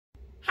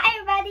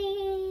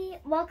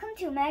Welcome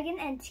to Megan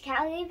and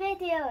Kallie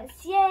videos.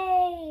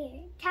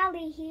 Yay!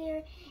 Kallie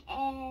here,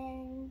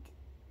 and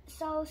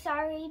so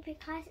sorry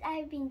because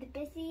I've been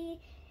busy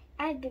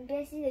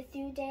a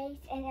few days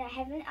and I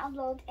haven't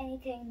uploaded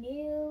anything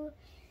new.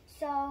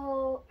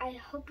 So I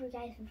hope you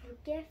guys will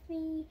forgive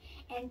me.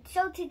 And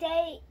so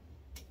today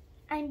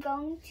I'm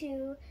going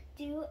to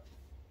do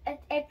an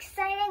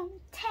exciting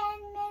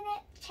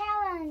 10-minute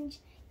challenge.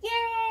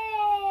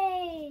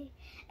 Yay!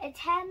 A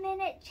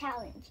 10-minute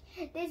challenge.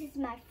 This is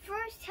my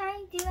first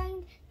time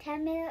doing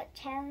 10-minute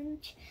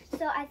challenge,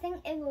 so I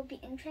think it will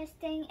be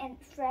interesting and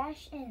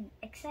fresh and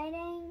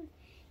exciting.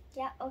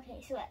 Yeah,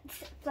 okay, so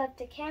let's flip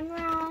the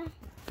camera.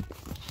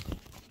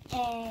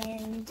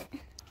 And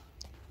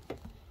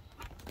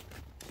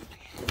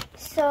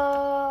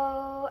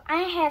so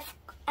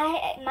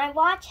my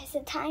watch has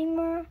a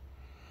timer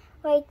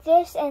like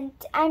this, and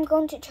I'm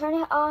going to turn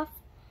it off.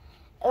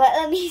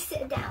 Let me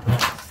sit down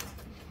first,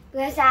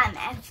 because I'm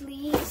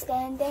actually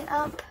standing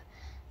up.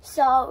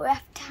 So we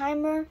have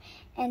timer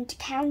and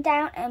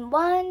countdown, and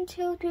 1,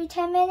 2, 3,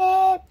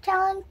 10-minute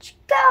challenge,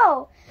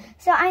 go!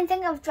 So I'm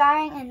thinking of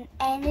drawing an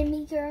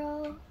anime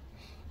girl.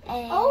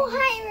 And oh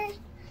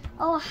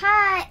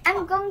hi!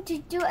 I'm going to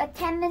do a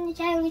 10-minute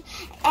challenge,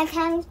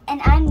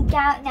 and I'm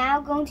now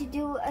going to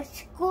do a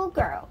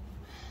schoolgirl.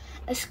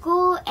 A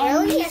school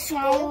anime really? A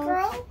style.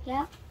 schoolgirl?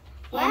 Yeah.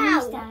 Wow.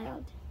 Anime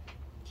styled.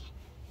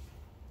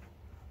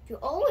 You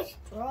always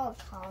draw,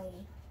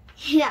 Kallie.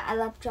 Yeah, I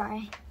love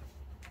drawing.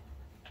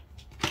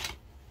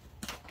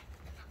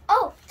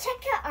 Oh,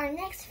 check out our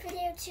next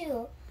video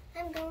too.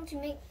 I'm going to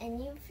make a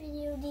new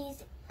video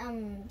these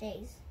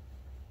days.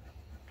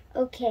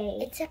 Okay.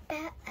 It's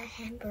about a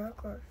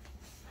hamburger.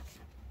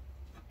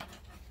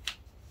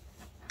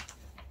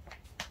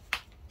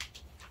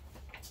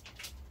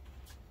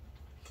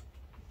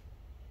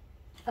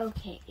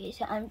 Okay,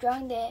 so I'm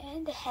drawing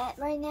the hat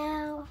right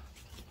now.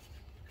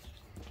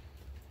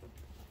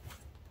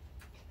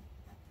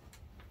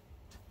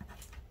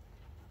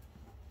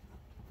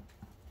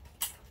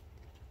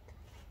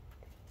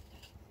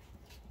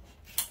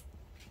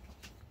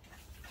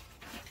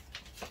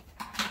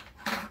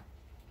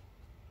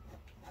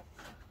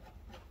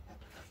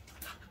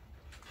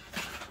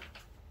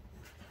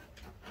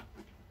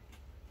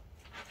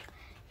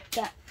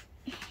 Yeah.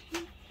 I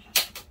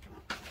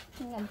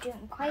think I'm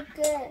doing quite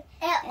good.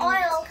 And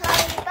oil,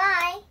 Kallie.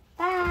 Bye.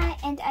 Bye.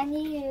 And I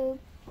need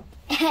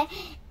to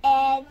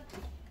add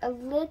a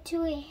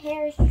little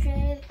hair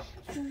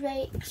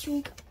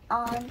streak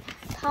on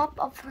top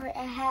of her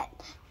hat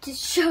to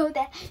show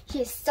that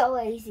she's so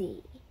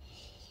lazy.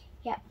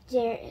 Yeah,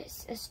 there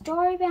is a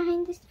story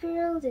behind this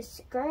girl. This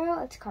girl,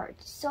 it's called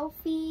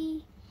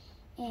Sophie,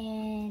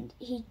 and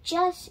she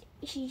just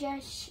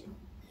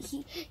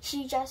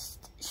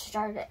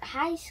started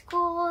high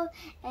school,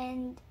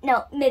 and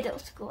no, middle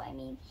school, I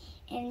mean.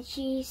 And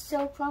she's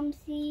so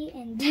clumsy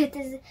and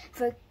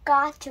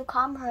forgot to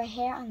comb her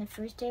hair on the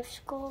first day of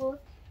school.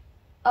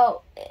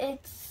 Oh,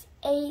 it's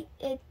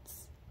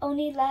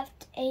only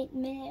left 8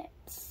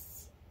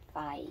 minutes,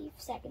 5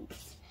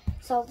 seconds.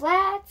 So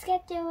let's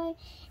get to it.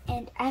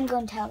 And I'm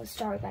going to tell the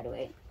story, by the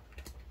way.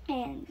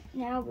 And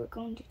now we're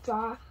going to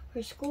draw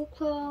her school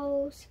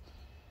clothes.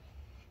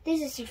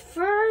 This is her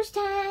first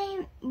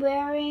time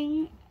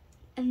wearing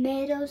a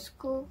middle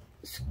school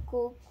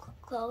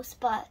clothes,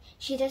 but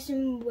she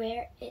doesn't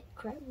wear it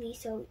correctly,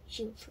 so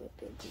she looks a little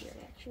bit weird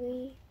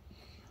actually.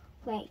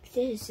 Like,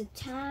 this is a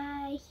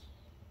tie.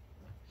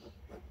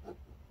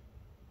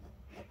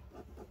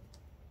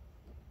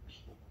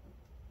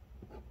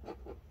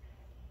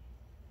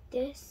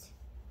 This.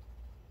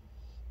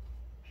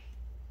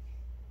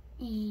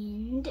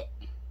 And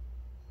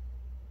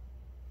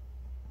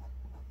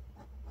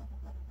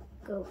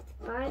go with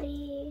the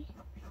body.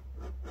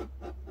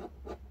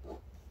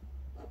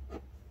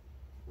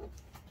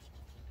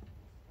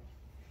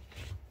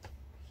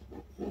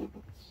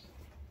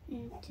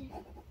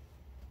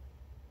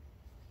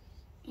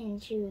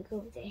 And she will go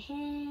with the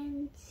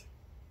hands.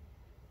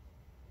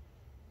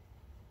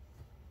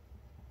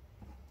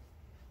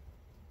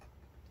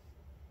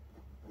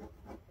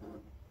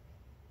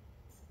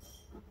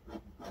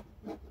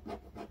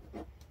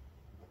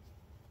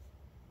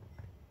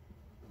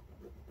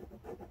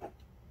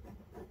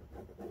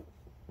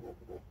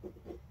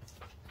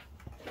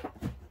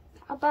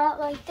 About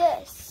like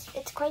this.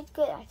 It's quite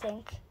good, I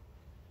think.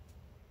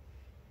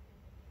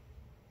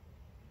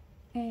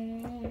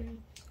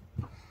 And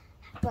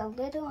have a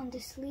little on the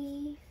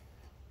sleeve.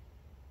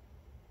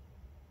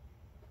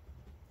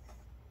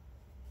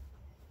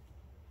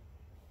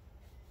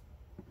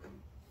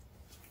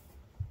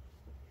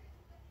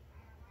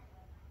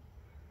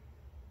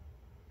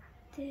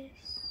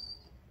 This.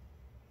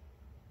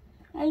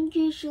 I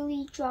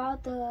usually draw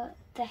the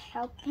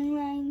helping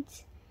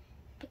lines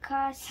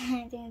because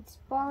I think it's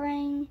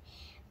boring,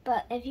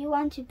 but if you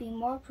want to be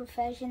more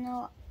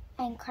professional,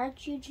 I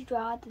encourage you to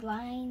draw the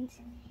lines.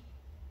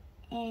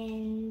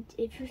 And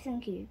if you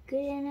think you're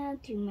good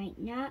enough, you might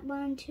not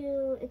want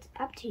to. It's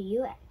up to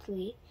you,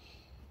 actually.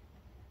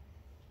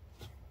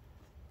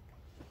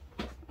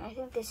 I I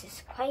think this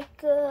is quite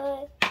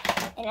good.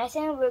 And I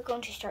think we're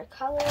going to start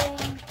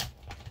coloring.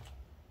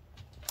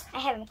 I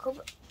haven't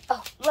covered.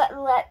 Oh,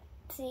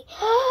 let's see.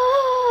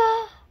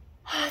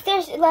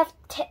 There's left.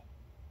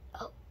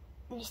 Oh,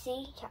 you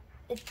see? Yeah,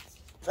 it's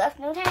left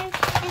no time.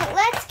 And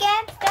let's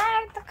get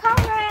started the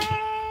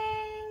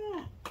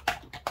coloring.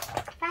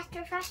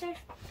 Faster, faster.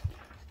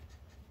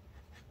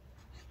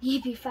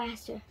 You be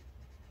faster.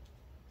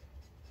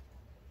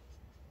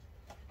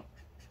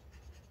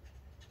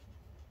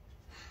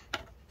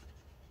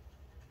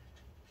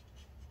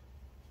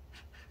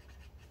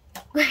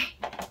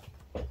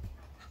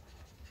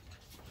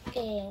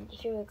 And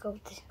here we go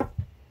with the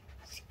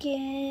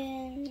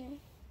skin.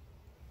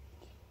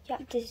 Yeah,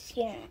 the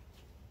skin.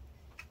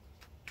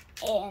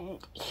 And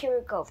here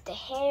we go with the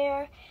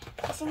hair.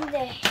 I think the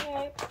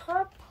hair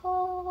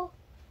purple.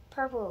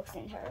 Purple looks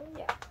in her.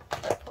 Yeah,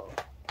 purple.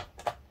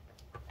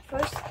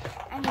 First,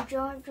 I'm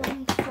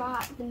going to draw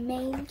the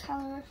main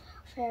color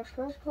of hair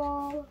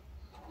purple.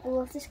 I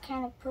love this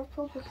kind of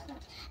purple because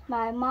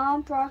my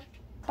mom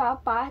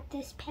bought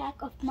this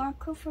pack of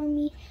marker for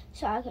me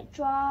so I could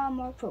draw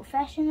more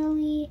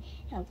professionally.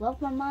 And I love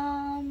my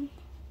mom.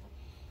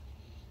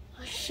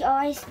 She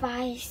always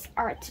buys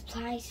art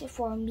supplies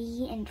for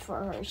me and for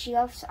her. She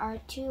loves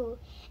art too,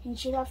 and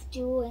she loves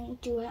doing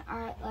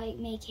art, like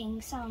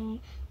making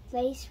some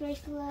lace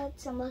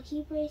bracelets, some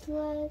lucky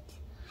bracelets,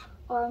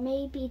 or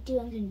maybe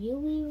doing some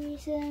UV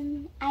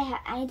resin.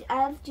 I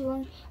love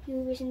doing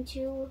UV resin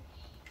too,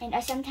 and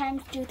I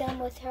sometimes do them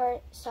with her.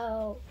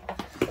 So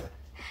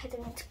I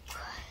think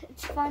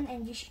it's fun,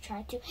 and you should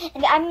try to.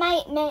 And I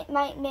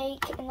might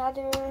make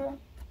another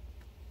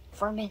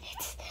 4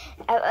 minutes.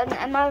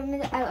 Another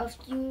minute of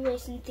UV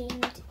resin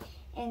themed,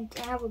 and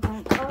now we're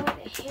going to color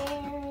the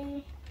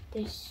hair,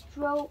 the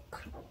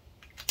stroke,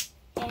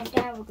 and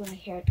now we're going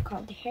to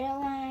color the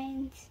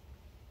hairlines.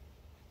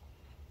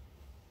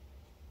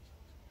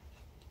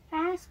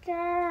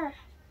 Faster!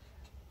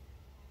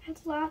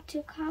 That's a lot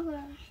to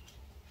color.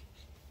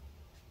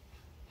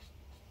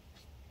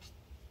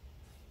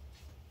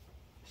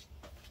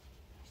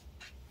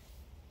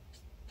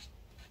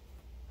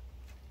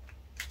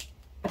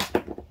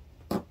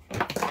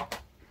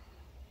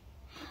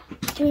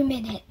 Three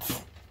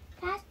minutes.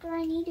 Faster,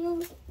 I need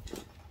to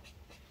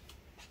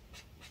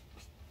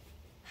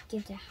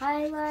give the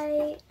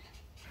highlight.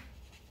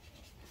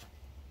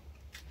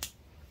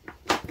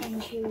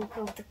 And here we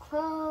go with the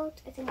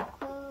clothes. I think the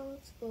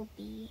clothes will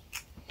be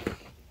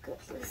good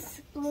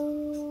with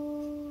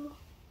blue.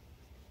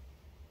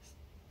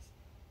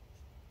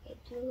 Okay,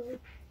 blue.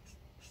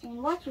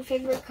 And what's your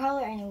favorite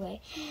color anyway?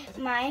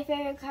 My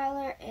favorite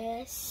color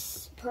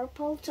is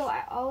purple, so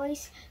I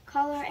always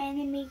color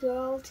anime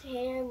girls'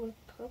 hair with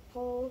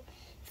purple.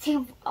 It's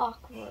kind of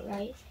awkward,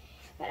 right?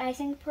 But I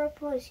think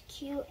purple is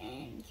cute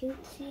and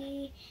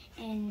cutesy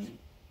and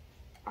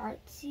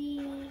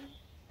artsy.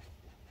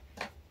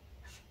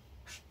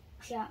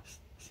 Yeah.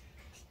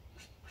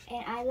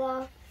 And I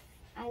love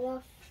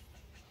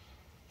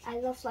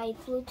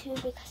light blue too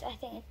because I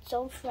think it's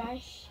so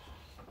fresh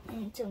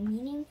and so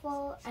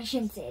meaningful. I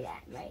shouldn't say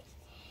that, right?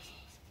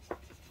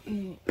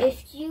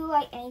 If you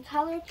like any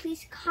color,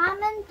 please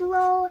comment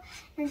below,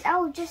 and I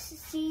will just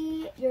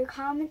see your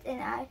comments.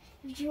 And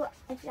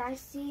if I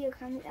see your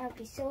comments, I'll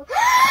be so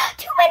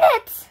 2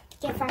 minutes.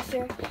 Get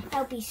faster!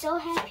 I'll be so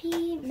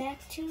happy.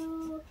 Max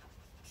 2.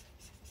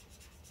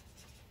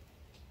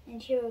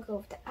 And here we go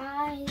with the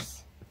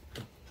eyes.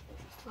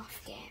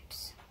 Fluff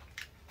gaps.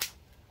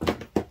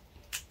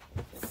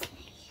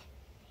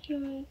 Here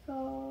we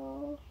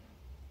go.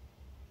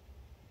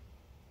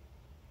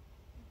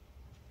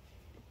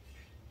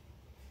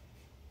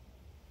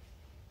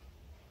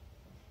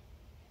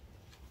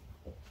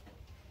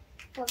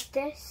 Of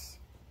this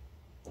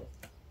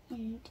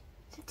and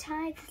the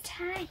tie.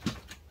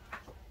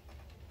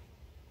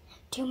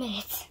 2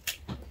 minutes.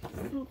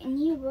 And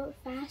you wrote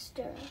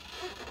faster.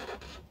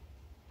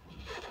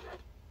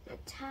 The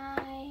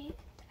tie.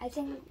 I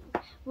think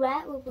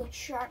red will be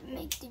sharp,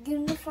 make the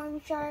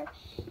uniform sharp.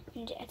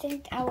 And I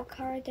think our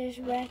color there's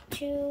red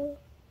too.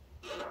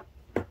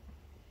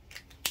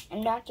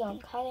 I'm not going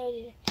to color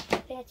it. I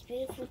think it's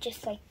beautiful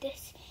just like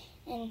this.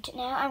 And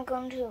now I'm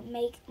going to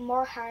make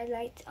more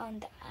highlights on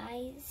the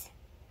eyes.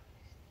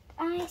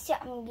 Yeah,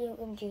 I'm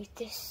going to use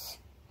this.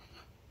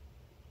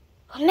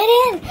 1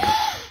 minute!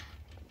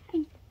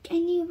 I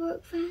need to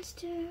work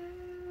faster.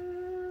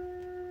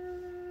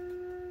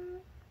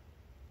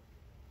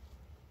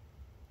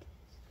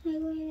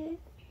 Highlight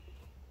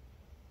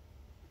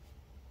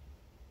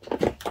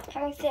it.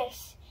 How like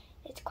this?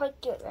 It's quite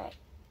good, right?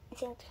 I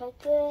think it's quite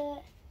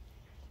good.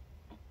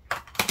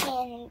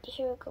 And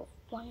here we go.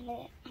 1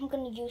 minute. I'm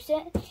gonna use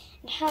it.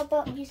 And how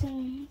about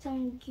using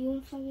some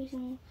uniform,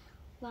 using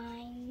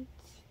lines?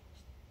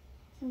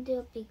 And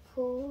they'll be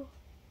cool,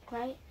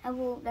 right? I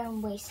will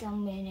then waste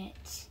some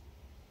minutes.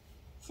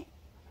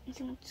 I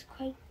think it's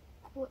quite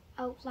cool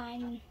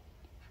outline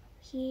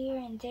here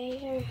and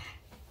there.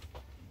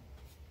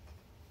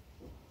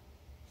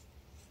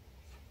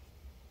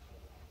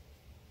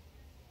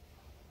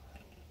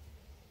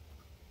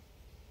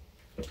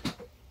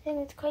 think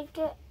it's quite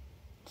good.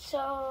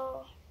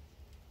 So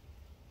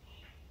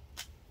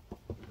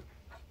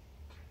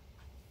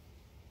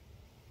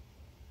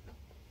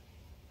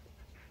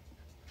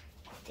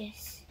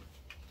this,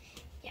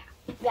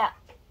 yeah.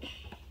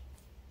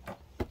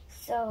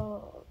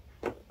 So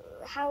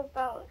how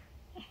about,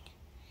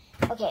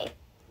 okay,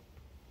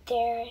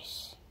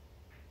 there's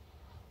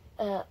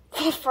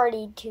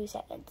 42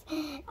 seconds.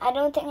 I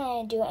don't think I'm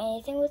gonna do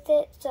anything with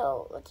it,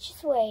 so let's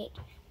just wait.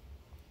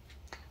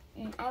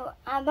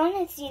 I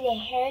want to see the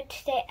hair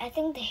today. I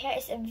think the hair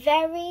is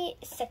very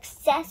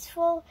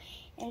successful,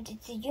 and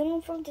it's a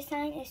uniform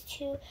design is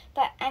too,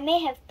 but I may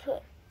have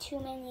put too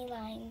many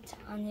lines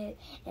on it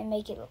and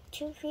make it look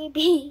too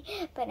creepy,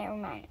 but never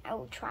mind. I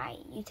will try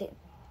using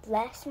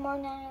less more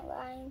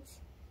lines.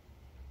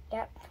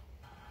 Yep.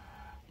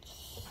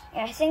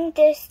 And I think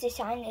this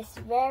design is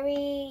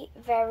very,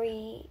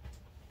 very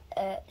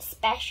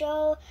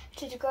special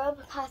to the girl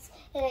because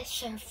it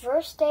is her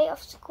first day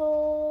of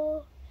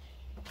school.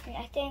 And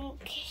I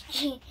think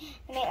she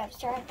made up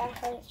starting back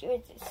her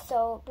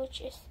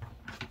which is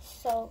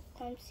so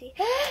clumsy.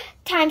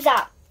 Time's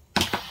up.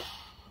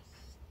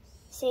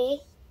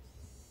 See?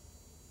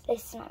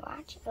 This is my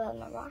watch. I love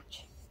my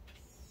watch.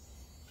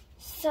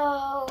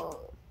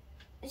 So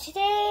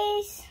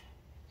today's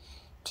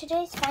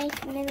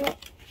 5-minute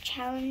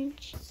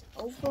challenge is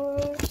over.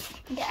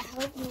 And I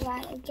hope you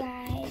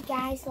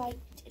guys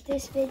liked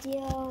this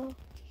video.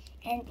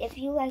 And if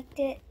you liked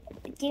it,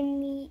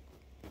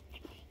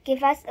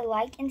 give us a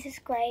like and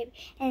subscribe.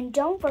 And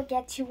don't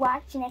forget to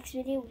watch the next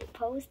video we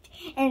post.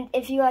 And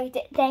if you liked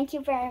it, thank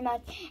you very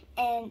much.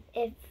 And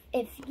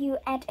if you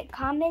add a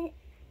comment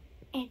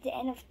at the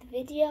end of the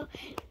video,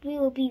 we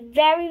will be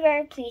very,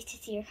 very pleased to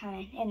see your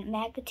comment. And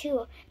Mag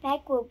too.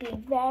 Mag will be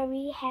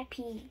very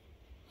happy.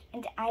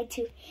 And I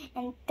too.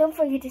 And don't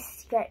forget to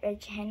subscribe our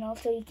channel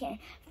so you can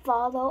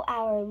follow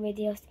our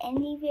videos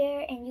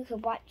anywhere and you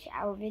can watch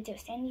our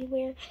videos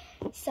anywhere.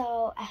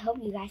 So I hope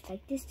you guys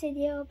like this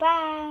video.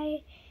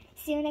 Bye.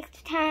 See you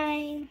next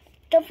time.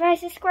 Don't forget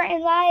to subscribe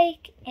and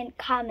like and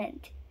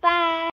comment. Bye.